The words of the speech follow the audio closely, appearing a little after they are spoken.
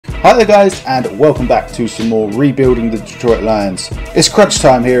Hi there guys, and welcome back to some more Rebuilding the Detroit Lions. It's crunch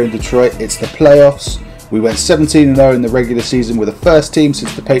time here in Detroit, it's the playoffs. We went 17-0 in the regular season. We're the first team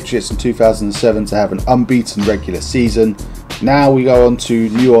since the Patriots in 2007 to have an unbeaten regular season. Now we go on to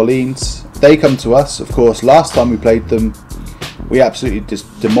New Orleans. They come to us. Of course, last time we played them, we absolutely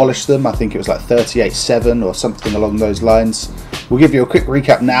just demolished them. I think it was like 38-7 or something along those lines. We'll give you a quick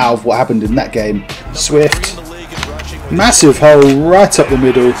recap now of what happened in that game. Swift. Massive hole right up the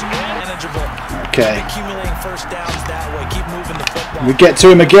middle. Okay. We get to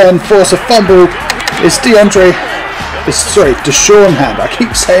him again, force a fumble. It's Deshaun Hand. I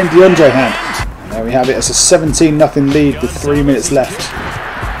keep saying DeAndre Hand. And there we have it. It's a 17-0 lead with 3 minutes left.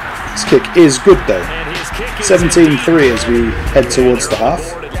 This kick is good though. 17-3 as we head towards the half.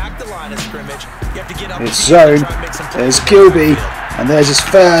 It's zone. There's Gilby. And there's his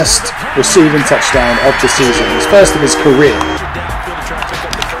first receiving touchdown of the season. His first of his career.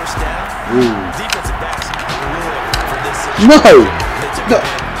 Ooh. No!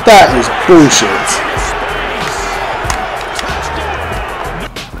 That is bullshit.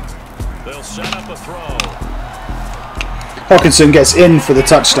 Hawkinson gets in for the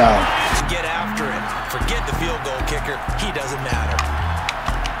touchdown. Get after it. Forget the field goal kicker. He doesn't matter.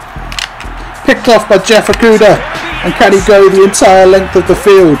 Picked off by Jeff Okuda. And can he go the entire length of the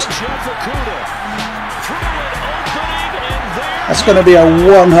field? That's going to be a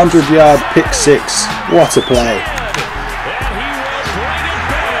 100-yard pick six. What a play.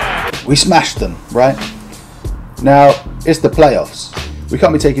 We smashed them, right? Now, it's the playoffs. We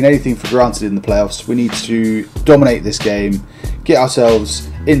can't be taking anything for granted in the playoffs. We need to dominate this game, get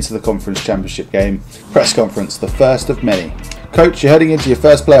ourselves into the conference championship game. Press conference, the first of many. Coach, you're heading into your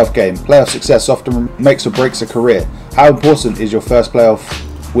first playoff game. Playoff success often makes or breaks a career. How important is your first playoff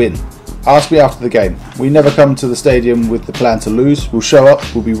win? Ask me after the game. We never come to the stadium with the plan to lose. We'll show up,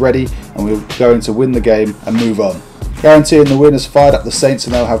 we'll be ready, and we're going to win the game and move on. Guaranteeing the win has fired up the Saints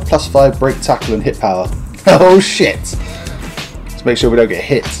and they'll have +5 break, tackle and hit power. Oh shit! Let's make sure we don't get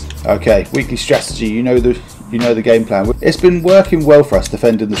hit. Okay, weekly strategy. You know the game plan. It's been working well for us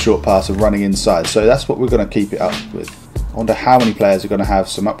defending the short pass and running inside, so that's what we're going to keep it up with. I wonder how many players are going to have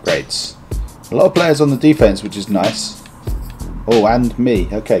some upgrades. A lot of players on the defense, which is nice. Oh, and me.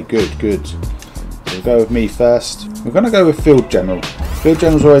 Okay, good. We'll go with me first. We're going to go with Field General. Field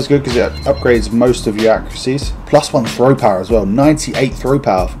General's always good because it upgrades most of your accuracies. +1 throw power as well. 98 throw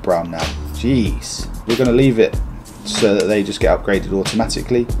power for Brown now. Jeez. We're going to leave it so that they just get upgraded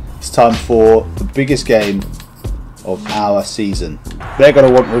automatically. It's time for the biggest game of our season. They're going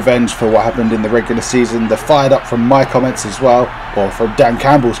to want revenge for what happened in the regular season. They're fired up from my comments as well, or from Dan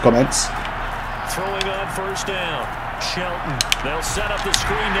Campbell's comments. Throwing on first down. Shelton. They'll set up the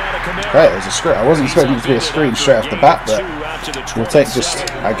screen now to Camaro. Great, it was a screen. I wasn't expecting it to be a screen straight off the bat, but we'll take just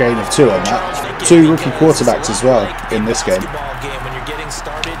a gain of 2 on that. 2 rookie quarterbacks as well in this game.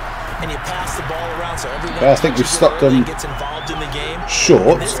 I think we've stopped them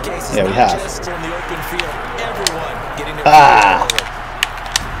short. Yeah, we have. Ah!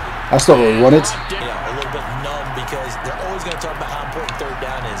 That's not what we wanted. A little bit numb because they're always going to talk about how important third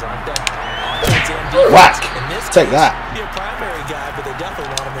down is, aren't they? Whack! Take that. Be a primary guy, but they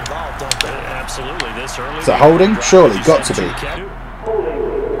definitely want him involved, don't they? Absolutely. This early. Is that holding? Surely, got to be.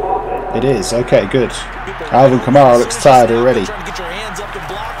 It is. Okay, good. Alvin Kamara looks tired already. Trying to get your hands up and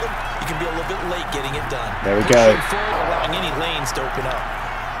block him. You can be a little bit late getting it done. There we go. Allowing any lanes to open up.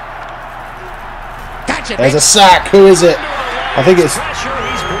 There's a sack. Who is it? I think it's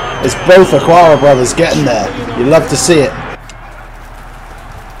both Aquara brothers getting there. You love to see it.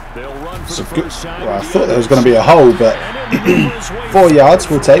 So good. Well, I thought there was going to be a hole, but 4 yards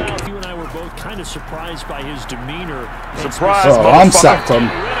we'll take. You and I were both kind of surprised by his demeanor. Oh, I'm sacked on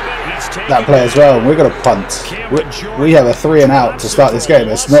that play as well. We're going to punt. We have a 3 and out to start this game.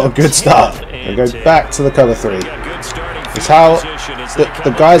 It's not a good start. We go back to the cover 3. It's how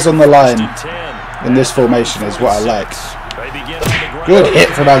the guys on the line in this formation is what I like. Good hit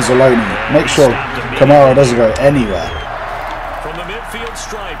from Anzalone. Make sure Kamara doesn't go anywhere. From the midfield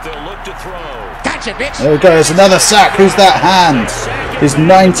stripe, they'll look to throw. Gotcha, bitch. There we go. It's another sack. Who's that Hand? His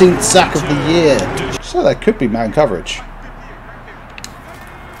 19th sack of the year. So that could be man coverage.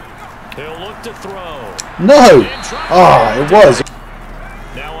 They'll look to throw. No. Oh, it was.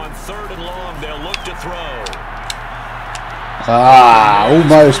 Now on 3rd and long, they'll look to throw. Ah,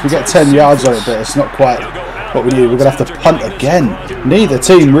 almost. We get 10 yards on it, but it's not quite what we need. We're going to have to punt again. Neither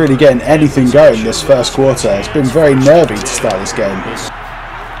team really getting anything going this first quarter. It's been very nervy to start this game.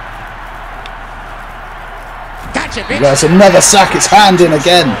 There's another sack. It's Hand in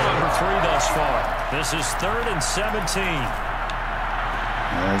again. This is 3rd and 17.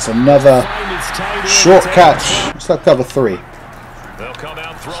 There's another short catch. It's like cover 3. They'll come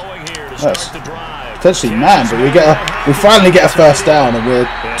out throwing here to start the drive. Potentially man, but we finally get a first down, and we're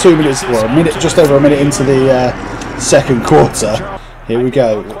 2 minutes, well, just over a minute into the second quarter. Here we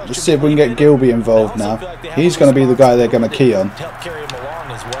go. Let's see if we can get Gilby involved now. He's going to be the guy they're going to key on.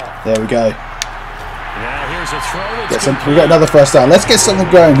 There we go. We got another first down. Let's get something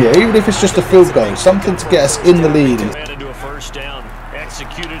going here, even if it's just a field goal. Something to get us in the lead.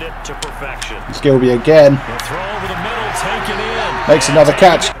 It's Gilby again. Makes another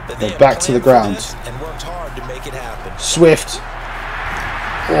catch. They're back to the ground. Swift.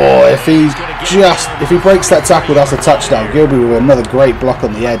 Oh, if he breaks that tackle, that's a touchdown. Gilby with another great block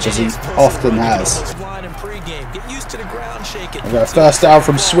on the edge, as he often has. We've got a first down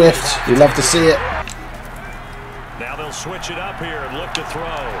from Swift. You love to see it. Now they'll switch it up here and look to throw.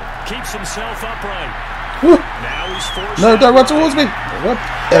 Keeps himself upright. Now he's forced. No, don't run towards me.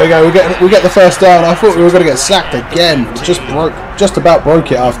 There we go. We get the first down. I thought we were going to get sacked again. Just about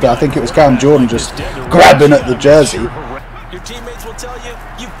broke it after. I think it was Cam Jordan just grabbing at the jersey. Your teammates will tell you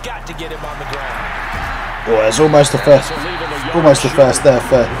you've got to get him on the ground. Oh, there's almost the first there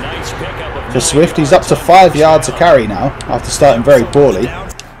for Swift. He's up to 5 yards a carry now after starting very poorly.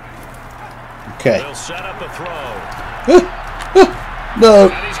 Okay. No.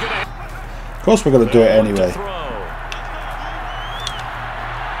 Of course we're going to do it anyway.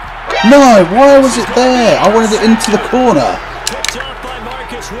 No, why was it there? I wanted it into the corner.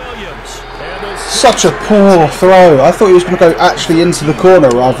 Such a poor throw. I thought he was going to go actually into the corner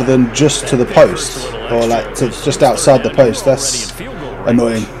rather than just to the post. Or like to just outside the post. That's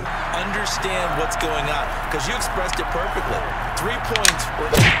annoying. Understand what's going on, because you expressed it perfectly. 3 points.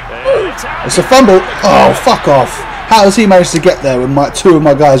 It's a fumble. Oh, fuck off. How has he managed to get there when two of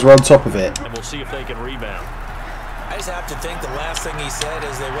my guys were on top of it? And we'll see if they can rebound. I just have to think the last thing he said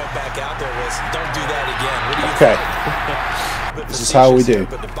as they went back out there was, "Don't do that again." What do you think? This is how we do.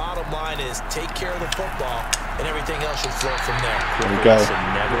 But the bottom line is, take care of the football, and everything else should flow from there. There we go.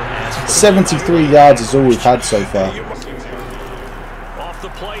 73 yards is all we've had so far. Off the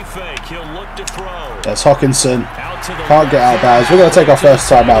play fake, he'll look to throw. There's Hawkinson. Can't get out of bounds. We're going to take our first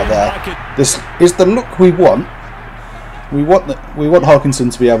time out there. This is the look we want. We want Hawkinson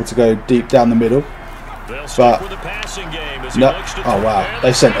to be able to go deep down the middle. But no. Oh wow,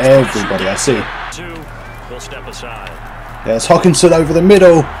 they sent everybody. I see. There's Hawkinson over the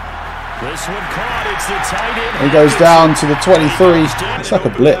middle. He goes down to the 23. It's like a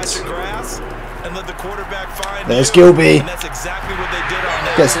blitz. There's Gilby.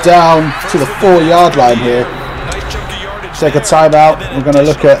 Gets down to the 4-yard line here. Take a timeout. We're going to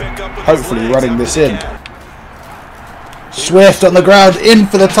look at hopefully running this in. Swift on the ground, in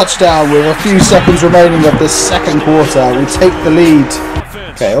for the touchdown with a few seconds remaining of the second quarter. We take the lead.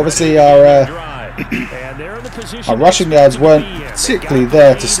 Okay, obviously our rushing yards weren't particularly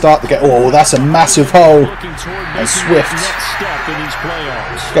there to start the game. Oh, that's a massive hole. And Swift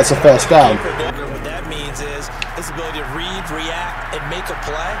gets a first down. What that means is his ability to read, react, and make a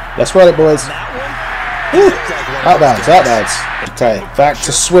play. Let's run it, boys. Outbounds. Okay, back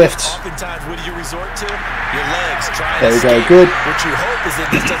to Swift. There we go, good.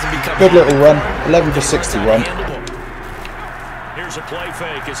 Good little run. 11 for 61. Here's a play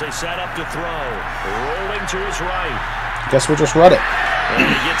fake as they set up to throw. Rolling to his right. Guess we'll just run it.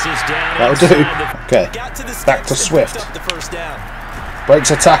 That'll do. Okay, back to Swift.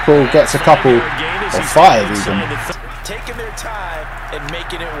 Breaks a tackle, gets a couple, or 5 even. Taking their time and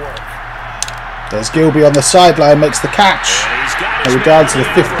making it work. There's Gilby on the sideline, makes the catch. And we're down to the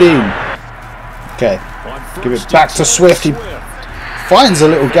 15. Okay, give it back to Swift. He finds a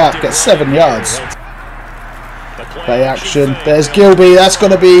little gap, gets 7 yards. Play action. There's Gilby. That's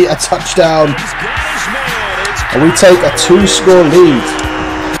going to be a touchdown. And we take a 2-score lead.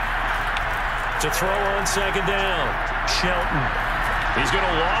 To throw on second down. Shelton. He's going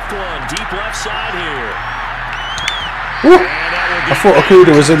to loft one deep left side here. I thought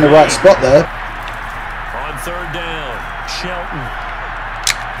Okuda was in the right spot there. On third down, Shelton.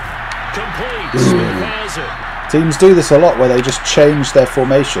 Complete. Smith has it. Teams do this a lot where they just change their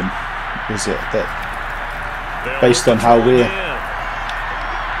formation. Is it that based on how we're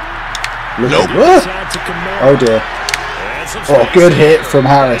looking? Oh dear. Oh, good hit from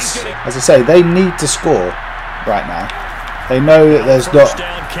Harris. As I say, they need to score right now. They know that there's not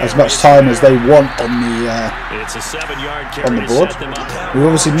as much time as they want on the board. We've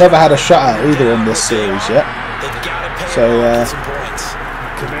obviously never had a shutout either in this series yet. So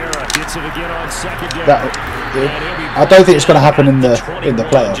I don't think it's going to happen in the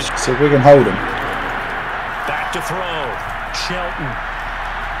playoffs. So if we can hold them. Back to throw. Shelton.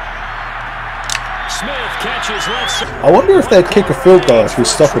 Smith catches left. I wonder if they'd kick a field goal if we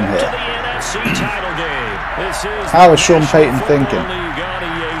stop him here. How is Sean Payton thinking?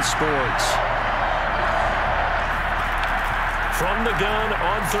 From the gun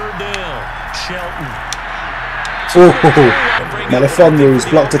on third down, Shelton. Oh, Melifonwu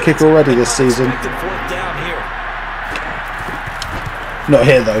blocked a kick already this season. Not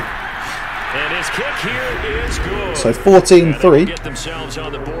here though. And his kick here is good. So 14-3. Get themselves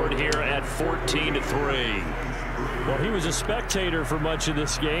on the board here at 14-3. Well, he was a spectator for much of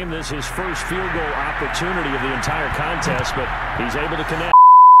this game. This is his first field goal opportunity of the entire contest, but he's able to connect.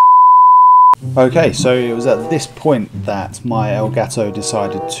 Okay, so it was at this point that my Elgato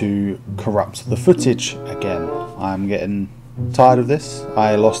decided to corrupt the footage again. I'm getting tired of this.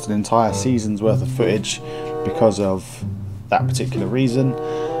 I lost an entire season's worth of footage because of that particular reason.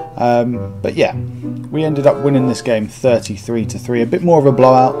 But yeah, we ended up winning this game 33-3, a bit more of a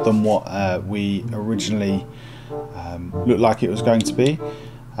blowout than what we originally looked like it was going to be.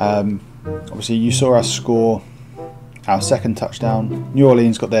 Obviously you saw us score our second touchdown. New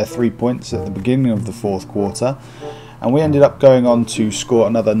Orleans got their 3 points at the beginning of the fourth quarter, and we ended up going on to score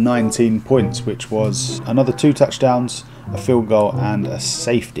another 19 points, which was another 2 touchdowns, a field goal and a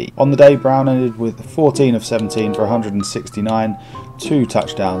safety. On the day, Brown ended with 14 of 17 for 169, 2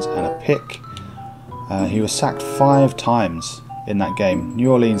 touchdowns and a pick. He was sacked 5 times in that game.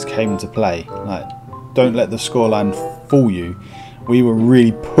 New Orleans came to play. Like, don't let the scoreline fool you. We were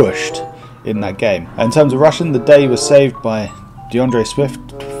really pushed in that game. In terms of rushing, the day was saved by DeAndre Swift,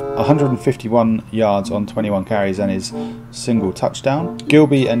 151 yards on 21 carries and his single touchdown.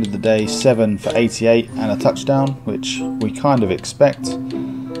 Gilby ended the day 7 for 88 and a touchdown, which we kind of expect.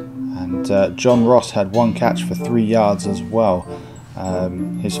 And John Ross had 1 catch for 3 yards as well.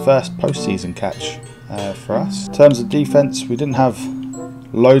 His first postseason catch for us. In terms of defense, we didn't have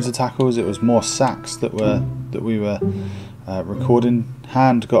loads of tackles. It was more sacks that we were recording.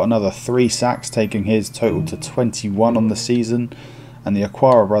 Hand got another 3 sacks, taking his total to 21 on the season, and the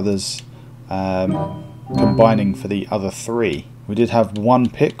Aquara brothers combining for the other 3. We did have 1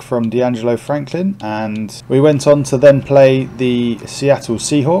 pick from D'Angelo Franklin, and we went on to then play the Seattle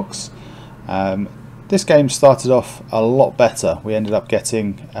Seahawks. This game started off a lot better. We ended up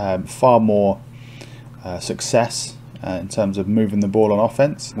getting far more success in terms of moving the ball on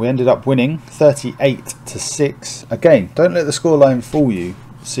offense. We ended up winning 38-6. Again, don't let the scoreline fool you.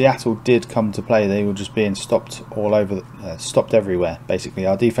 Seattle did come to play. They were just being stopped all over, stopped everywhere. Basically,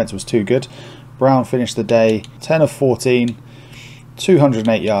 our defense was too good. Brown finished the day 10 of 14,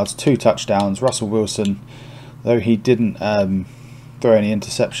 208 yards, 2 touchdowns. Russell Wilson, though he didn't throw any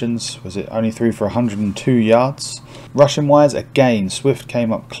interceptions, was it only threw for 102 yards. Rushing wise, again, Swift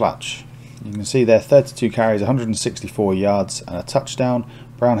came up clutch. You can see there 32 carries, 164 yards and a touchdown.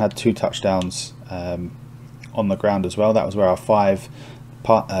 Brown had 2 touchdowns on the ground as well. That was where our 5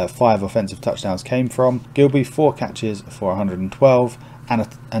 offensive touchdowns came from. Gilby 4 catches for 112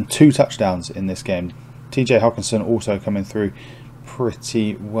 and 2 touchdowns in this game. TJ Hawkinson also coming through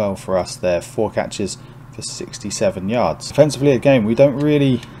pretty well for us there. 4 catches for 67 yards. Offensively, again, we don't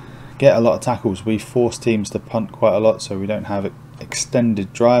really get a lot of tackles. We force teams to punt quite a lot, so we don't have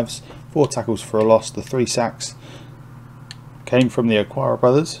extended drives. 4 tackles for a loss. The 3 sacks came from the Aquara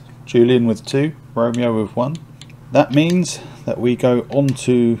brothers. Julian with 2, Romeo with 1. That means that we go on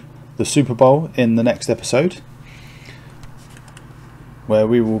to the Super Bowl in the next episode, where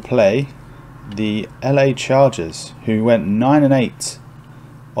we will play the LA Chargers, who went 9-8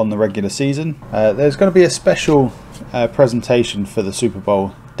 on the regular season. There's going to be a special presentation for the Super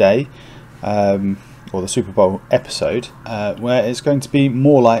Bowl day, or the Super Bowl episode, where it's going to be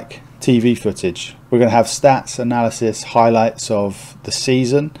more like TV footage. We're going to have stats, analysis, highlights of the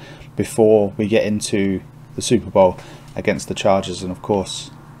season before we get into the Super Bowl against the Chargers, and of course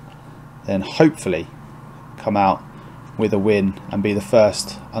then hopefully come out with a win and be the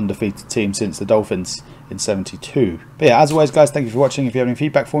first undefeated team since the Dolphins in 72. But yeah, as always guys, thank you for watching. If you have any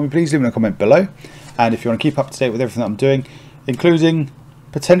feedback for me, please leave me a comment below, and if you want to keep up to date with everything that I'm doing, including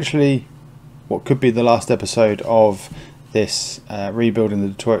potentially what could be the last episode of this Rebuilding the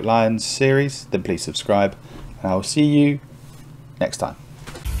Detroit Lions series, then please subscribe, and I will see you next time.